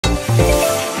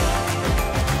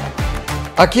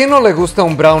¿A quién no le gusta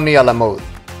un brownie a la mode?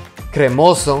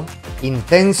 Cremoso,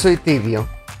 intenso y tibio,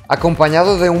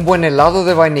 acompañado de un buen helado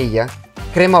de vainilla,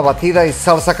 crema batida y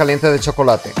salsa caliente de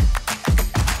chocolate.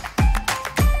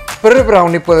 Pero el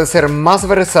brownie puede ser más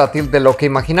versátil de lo que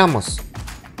imaginamos.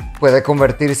 Puede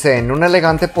convertirse en un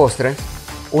elegante postre,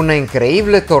 una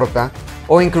increíble torta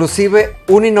o inclusive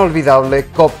un inolvidable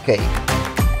cupcake.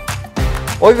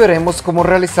 Hoy veremos cómo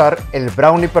realizar el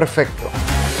brownie perfecto.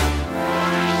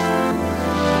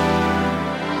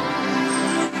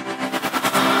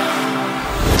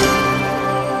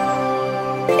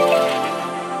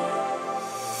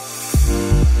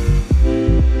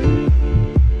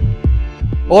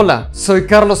 Hola, soy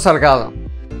Carlos Salgado.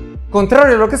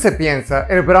 Contrario a lo que se piensa,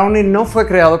 el brownie no fue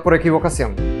creado por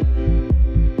equivocación.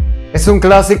 Es un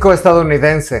clásico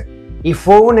estadounidense y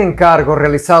fue un encargo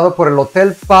realizado por el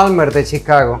Hotel Palmer de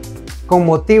Chicago con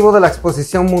motivo de la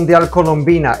Exposición Mundial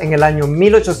Colombina en el año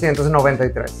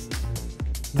 1893.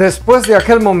 Después de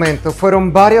aquel momento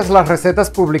fueron varias las recetas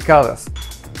publicadas,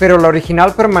 pero la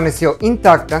original permaneció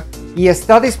intacta y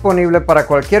está disponible para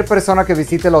cualquier persona que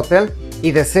visite el hotel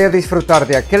y desee disfrutar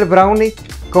de aquel brownie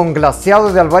con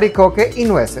glaseado de albaricoque y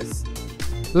nueces.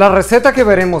 La receta que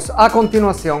veremos a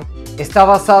continuación está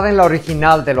basada en la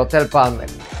original del Hotel Palmer.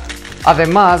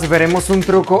 Además, veremos un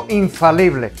truco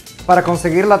infalible para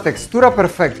conseguir la textura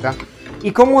perfecta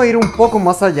y cómo ir un poco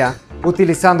más allá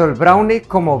utilizando el brownie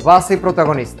como base y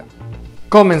protagonista.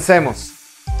 ¡Comencemos!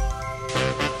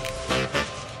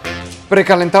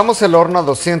 Precalentamos el horno a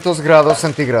 200 grados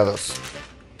centígrados.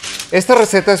 Esta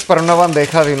receta es para una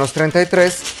bandeja de unos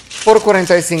 33 por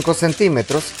 45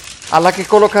 centímetros a la que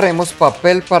colocaremos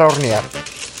papel para hornear.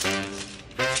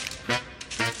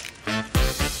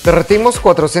 Derretimos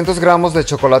 400 gramos de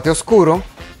chocolate oscuro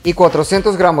y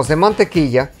 400 gramos de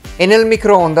mantequilla en el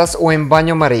microondas o en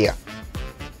baño María.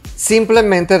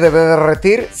 Simplemente debe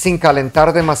derretir sin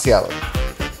calentar demasiado.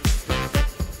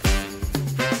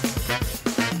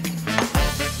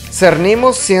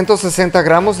 Cernimos 160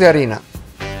 gramos de harina.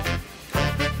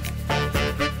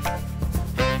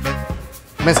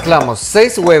 Mezclamos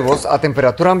 6 huevos a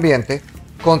temperatura ambiente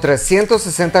con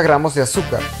 360 gramos de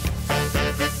azúcar.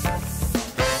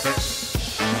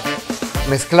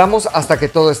 Mezclamos hasta que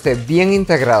todo esté bien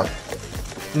integrado.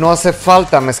 No hace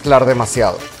falta mezclar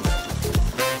demasiado.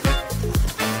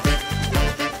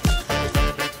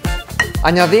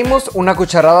 Añadimos una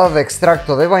cucharada de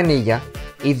extracto de vainilla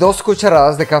y 2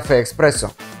 cucharadas de café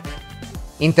expresso.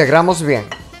 Integramos bien.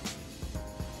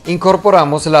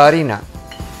 Incorporamos la harina.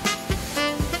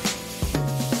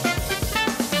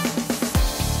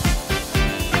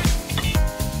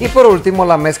 Y por último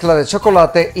la mezcla de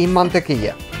chocolate y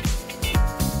mantequilla.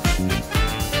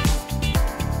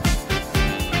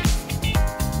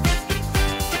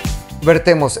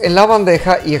 Vertemos en la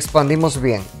bandeja y expandimos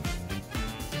bien.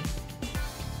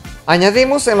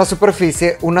 Añadimos en la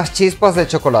superficie unas chispas de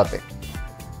chocolate.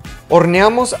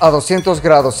 Horneamos a 200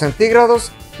 grados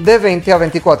centígrados de 20 a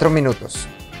 24 minutos.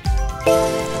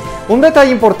 Un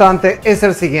detalle importante es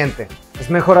el siguiente.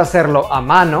 Es mejor hacerlo a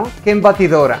mano que en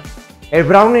batidora. El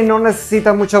brownie no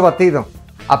necesita mucho batido,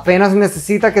 apenas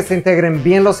necesita que se integren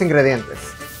bien los ingredientes.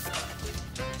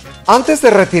 Antes de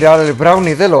retirar el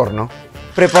brownie del horno,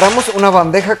 preparamos una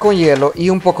bandeja con hielo y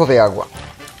un poco de agua,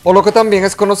 o lo que también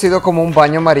es conocido como un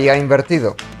baño María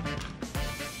invertido.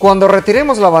 Cuando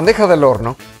retiremos la bandeja del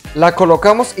horno, la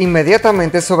colocamos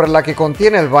inmediatamente sobre la que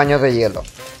contiene el baño de hielo.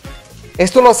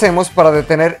 Esto lo hacemos para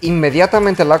detener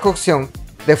inmediatamente la cocción,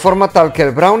 de forma tal que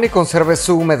el brownie conserve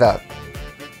su humedad.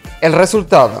 El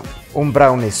resultado, un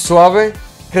brownie suave,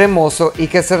 cremoso y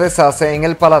que se deshace en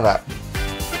el paladar.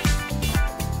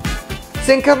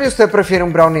 Si en cambio usted prefiere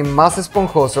un brownie más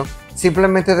esponjoso,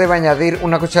 simplemente debe añadir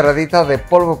una cucharadita de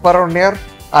polvo para hornear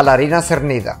a la harina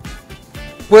cernida.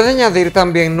 Puede añadir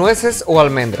también nueces o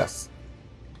almendras.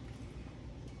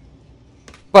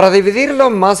 Para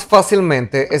dividirlo más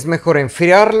fácilmente es mejor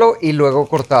enfriarlo y luego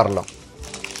cortarlo.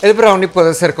 El brownie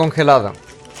puede ser congelado.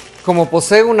 Como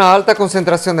posee una alta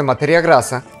concentración de materia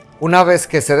grasa, una vez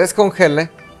que se descongele,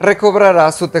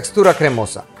 recobrará su textura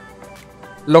cremosa.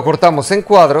 Lo cortamos en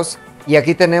cuadros y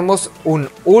aquí tenemos un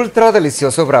ultra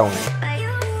delicioso brownie.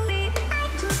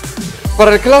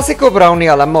 Para el clásico brownie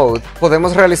a la mode,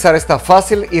 podemos realizar esta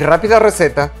fácil y rápida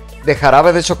receta de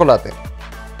jarabe de chocolate.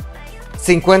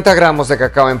 50 gramos de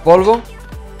cacao en polvo,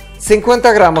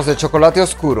 50 gramos de chocolate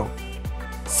oscuro,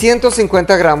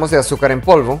 150 gramos de azúcar en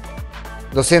polvo,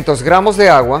 200 gramos de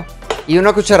agua y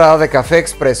una cucharada de café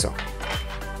expresso.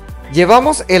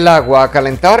 Llevamos el agua a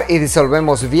calentar y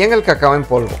disolvemos bien el cacao en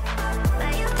polvo.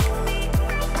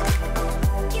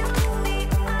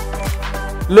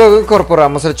 Luego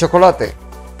incorporamos el chocolate,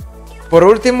 Por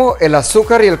último, el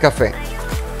azúcar y el café.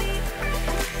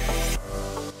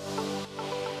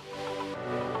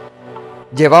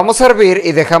 Llevamos a hervir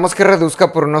y dejamos que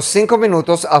reduzca por unos 5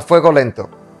 minutos a fuego lento.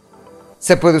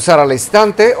 Se puede usar al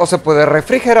instante o se puede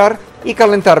refrigerar y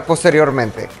calentar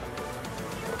posteriormente.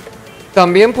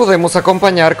 También podemos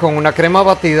acompañar con una crema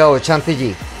batida o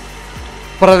chantilly.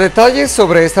 Para detalles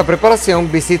sobre esta preparación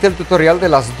visite el tutorial de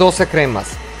las 12 cremas.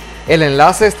 El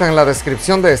enlace está en la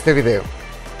descripción de este video.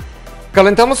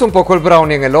 Calentamos un poco el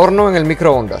brownie en el horno en el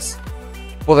microondas.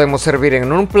 Podemos servir en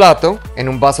un plato, en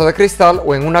un vaso de cristal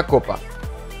o en una copa,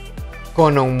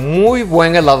 con un muy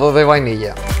buen helado de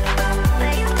vainilla.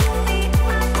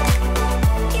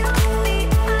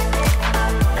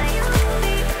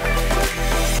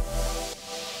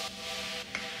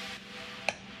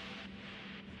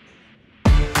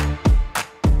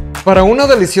 Para una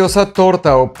deliciosa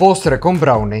torta o postre con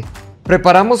brownie,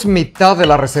 preparamos mitad de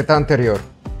la receta anterior.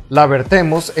 La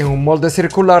vertemos en un molde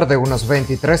circular de unos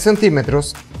 23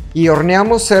 centímetros y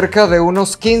horneamos cerca de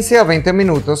unos 15 a 20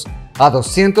 minutos a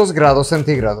 200 grados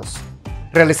centígrados.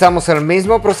 Realizamos el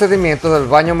mismo procedimiento del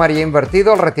baño María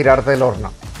invertido al retirar del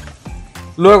horno.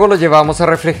 Luego lo llevamos a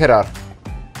refrigerar.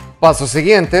 Paso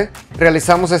siguiente,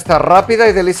 realizamos esta rápida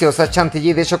y deliciosa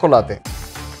chantilly de chocolate.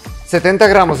 70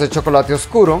 gramos de chocolate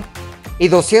oscuro y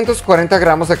 240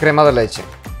 gramos de crema de leche.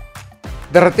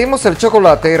 Derretimos el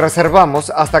chocolate y reservamos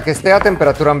hasta que esté a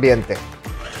temperatura ambiente.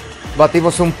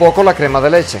 Batimos un poco la crema de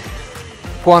leche.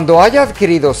 Cuando haya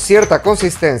adquirido cierta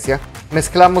consistencia,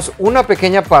 mezclamos una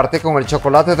pequeña parte con el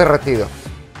chocolate derretido.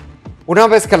 Una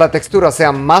vez que la textura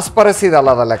sea más parecida a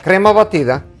la de la crema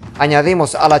batida,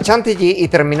 añadimos a la chantilly y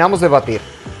terminamos de batir.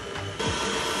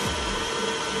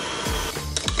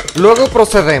 Luego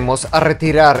procedemos a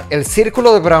retirar el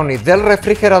círculo de brownie del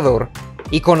refrigerador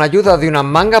y con ayuda de una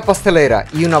manga pastelera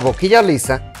y una boquilla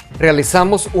lisa,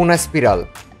 realizamos una espiral.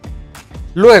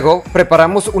 Luego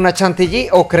preparamos una chantilly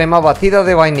o crema batida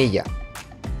de vainilla.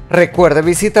 Recuerde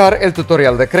visitar el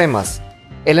tutorial de cremas,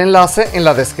 el enlace en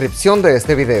la descripción de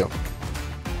este video.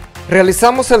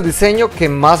 Realizamos el diseño que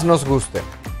más nos guste.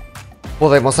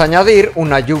 Podemos añadir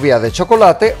una lluvia de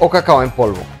chocolate o cacao en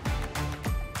polvo.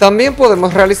 También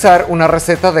podemos realizar una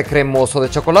receta de cremoso de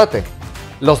chocolate.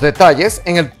 Los detalles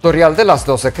en el tutorial de las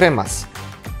 12 cremas.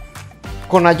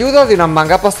 Con ayuda de una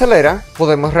manga pastelera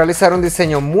podemos realizar un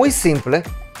diseño muy simple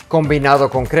combinado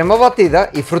con crema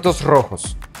batida y frutos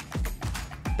rojos.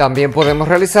 También podemos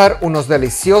realizar unos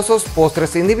deliciosos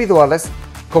postres individuales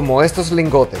como estos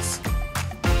lingotes.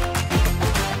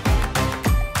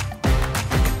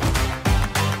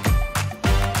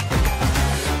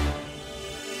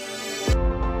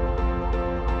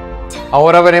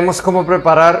 Ahora veremos cómo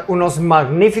preparar unos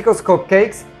magníficos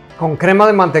cupcakes con crema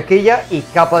de mantequilla y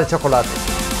capa de chocolate.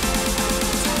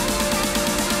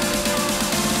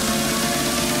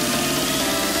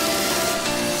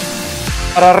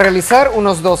 Para realizar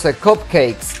unos 12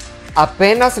 cupcakes,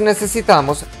 apenas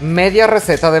necesitamos media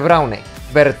receta de brownie.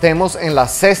 Vertemos en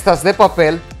las cestas de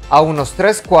papel a unos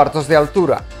 3/4 de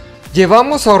altura.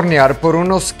 Llevamos a hornear por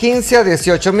unos 15 a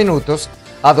 18 minutos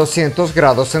a 200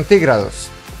 grados centígrados.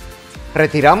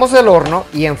 Retiramos del horno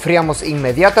y enfriamos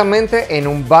inmediatamente en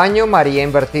un baño María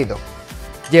invertido.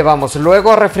 Llevamos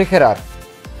luego a refrigerar.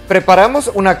 Preparamos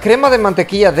una crema de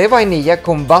mantequilla de vainilla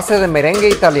con base de merengue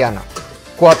italiano.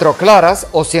 4 claras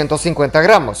o 150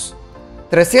 gramos.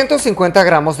 350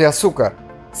 gramos de azúcar.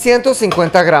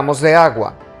 150 gramos de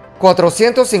agua.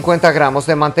 450 gramos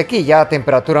de mantequilla a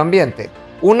temperatura ambiente.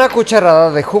 Una cucharada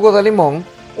de jugo de limón.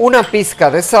 Una pizca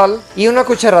de sal y una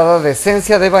cucharada de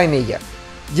esencia de vainilla.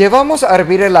 Llevamos a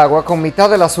hervir el agua con mitad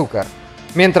del azúcar.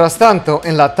 Mientras tanto,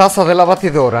 en la taza de la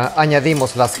batidora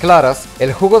añadimos las claras,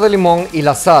 el jugo de limón y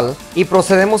la sal y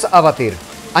procedemos a batir.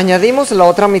 Añadimos la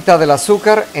otra mitad del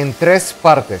azúcar en 3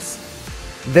 partes.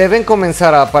 Deben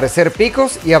comenzar a aparecer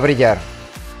picos y a brillar.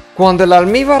 Cuando el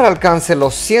almíbar alcance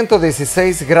los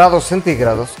 116 grados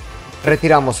centígrados,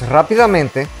 retiramos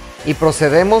rápidamente y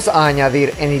procedemos a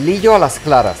añadir en hilillo a las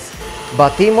claras.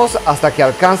 Batimos hasta que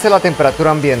alcance la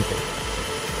temperatura ambiente.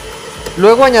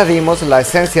 Luego añadimos la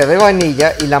esencia de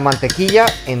vainilla y la mantequilla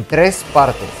en 3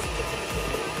 partes.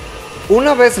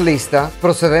 Una vez lista,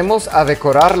 procedemos a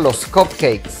decorar los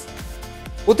cupcakes.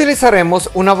 Utilizaremos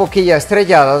una boquilla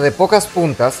estrellada de pocas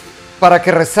puntas para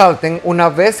que resalten una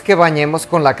vez que bañemos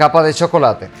con la capa de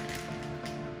chocolate.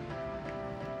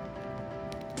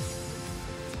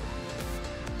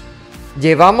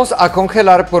 Llevamos a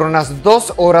congelar por unas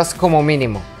 2 horas como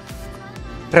mínimo.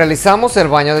 Realizamos el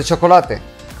baño de chocolate.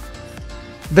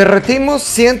 Derretimos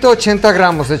 180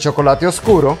 gramos de chocolate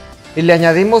oscuro y le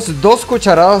añadimos 2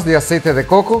 cucharadas de aceite de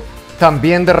coco,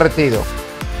 también derretido.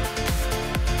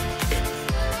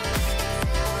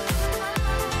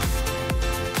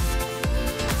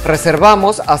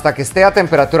 Reservamos hasta que esté a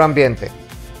temperatura ambiente.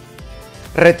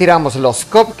 Retiramos los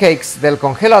cupcakes del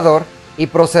congelador y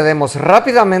procedemos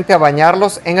rápidamente a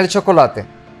bañarlos en el chocolate.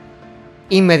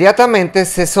 Inmediatamente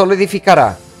se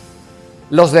solidificará.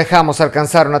 Los dejamos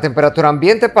alcanzar una temperatura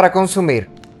ambiente para consumir.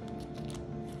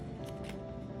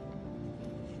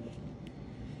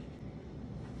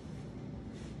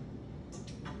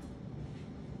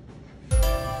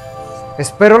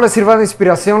 Espero les sirva de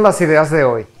inspiración las ideas de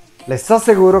hoy. Les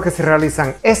aseguro que si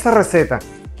realizan esta receta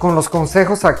con los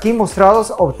consejos aquí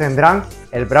mostrados obtendrán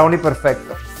el brownie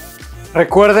perfecto.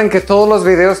 Recuerden que todos los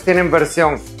videos tienen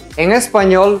versión en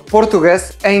español,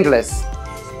 portugués e inglés.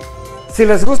 Si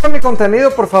les gusta mi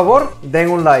contenido, por favor, den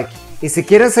un like. Y si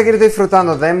quieren seguir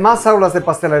disfrutando de más aulas de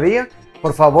pastelería,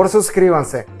 por favor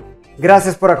suscríbanse.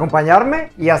 Gracias por acompañarme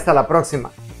y hasta la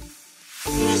próxima.